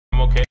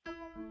I'm okay.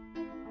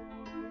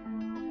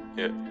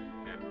 Yeah.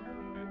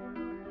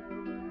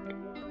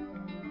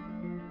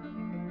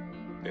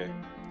 Yeah.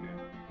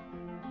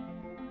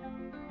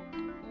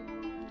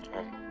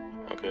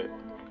 Okay.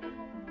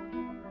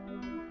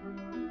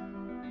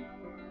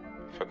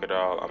 Fuck it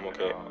all, I'm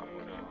okay.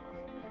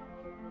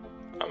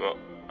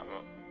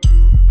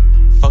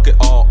 Fuck it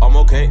all, I'm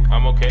okay.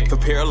 I'm okay. For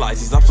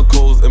paralyzed, these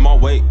obstacles in my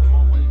way.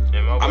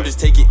 I'm just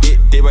taking it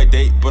day by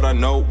day, but I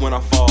know when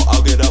I fall,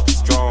 I'll get up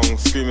strong,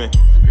 screaming.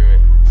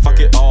 Fuck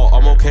it all,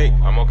 I'm okay.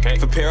 I'm okay.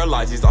 For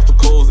paralyzed, these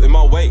obstacles in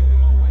my way.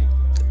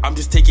 I'm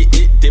just taking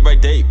it day by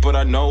day, but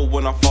I know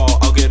when I fall,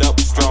 I'll get up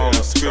strong,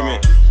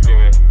 screaming.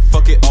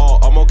 Fuck it all,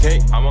 I'm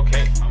okay. I'm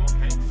okay.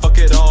 Fuck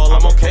it all,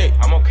 I'm okay.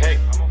 I'm okay.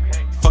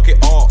 Fuck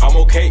it all, I'm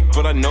okay.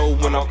 But I know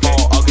when I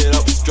fall, I'll get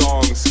up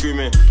strong,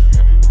 screaming.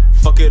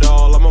 Fuck it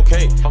all, I'm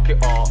okay. Fuck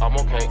it all, I'm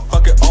okay.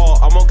 Fuck it all,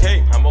 I'm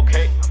okay. I'm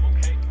okay.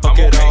 Fuck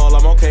it all,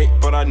 I'm okay.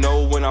 But I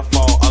know when I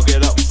fall, I'll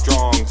get up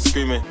strong,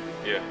 screaming.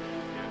 Yeah.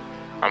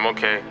 I'm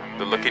okay.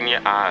 The look in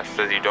your eyes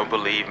says you don't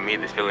believe me.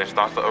 This feeling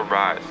starts to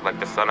arise like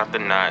the sun after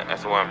night.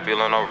 That's why I'm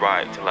feeling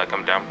alright till like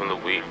I'm down from the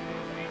week.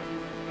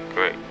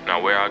 Great.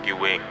 Now we're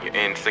arguing. Your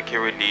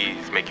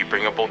insecurities make you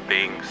bring up old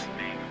things.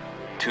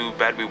 Too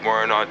bad we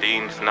weren't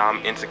ardens. Now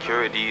I'm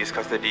insecurities,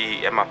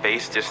 custody, and my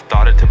face just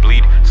started to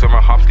bleed. So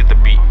my hops get the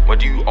beat. Why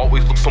do you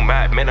always look so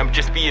mad? Man, I'm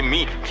just being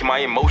me. Keep my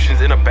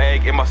emotions in a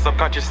bag in my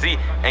subconscious seat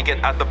and get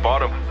at the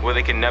bottom where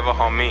they can never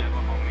harm me.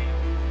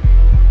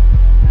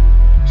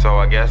 So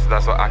I guess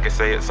that's why I can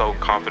say it so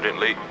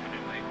confidently.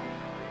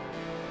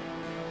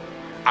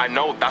 I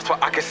know that's why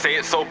I can say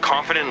it so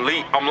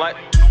confidently. I'm like,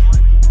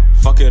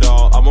 fuck it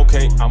all, I'm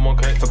okay. I'm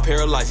okay. For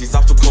paralyzed, these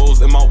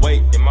obstacles in my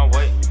way. In my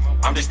way.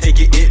 I'm just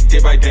taking it day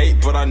by day,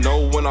 but I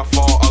know when I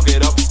fall, I'll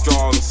get up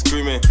strong,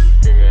 screaming.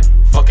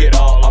 Fuck it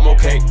all, I'm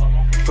okay.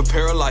 For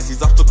paralyzed,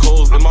 these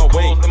obstacles in my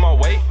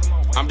way.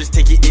 I'm just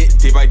taking it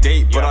day by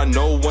day, but I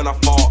know when I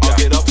fall, I'll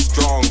get up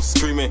strong,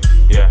 screaming.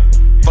 Yeah.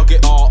 Fuck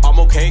it all, I'm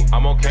okay.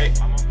 I'm okay.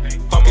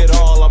 Fuck it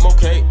all, I'm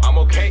okay. I'm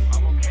okay.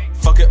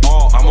 Fuck it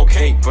all, I'm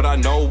okay. But I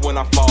know when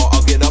I fall,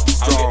 I'll get up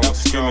strong,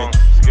 screaming.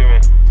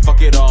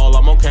 Fuck it all,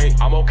 I'm okay.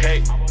 I'm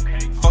okay.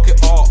 Fuck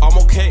it all, I'm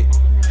okay.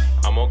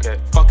 I'm okay.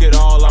 Fuck it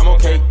all, I'm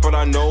okay. But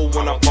I know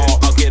when I fall,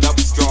 I'll get up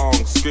strong,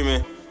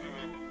 screaming.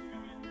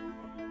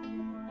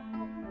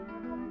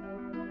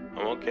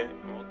 I'm okay.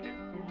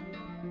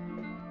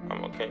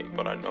 I'm okay.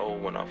 But I know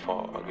when I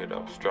fall, I'll get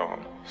up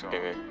strong,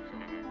 screaming.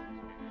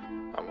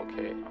 I'm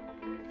okay.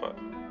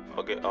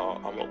 Fuck it all,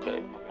 I'm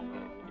okay.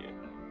 Yeah.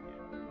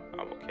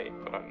 I'm okay,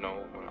 but I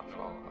know when I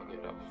fall, I'll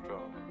get up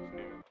strong,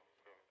 screaming.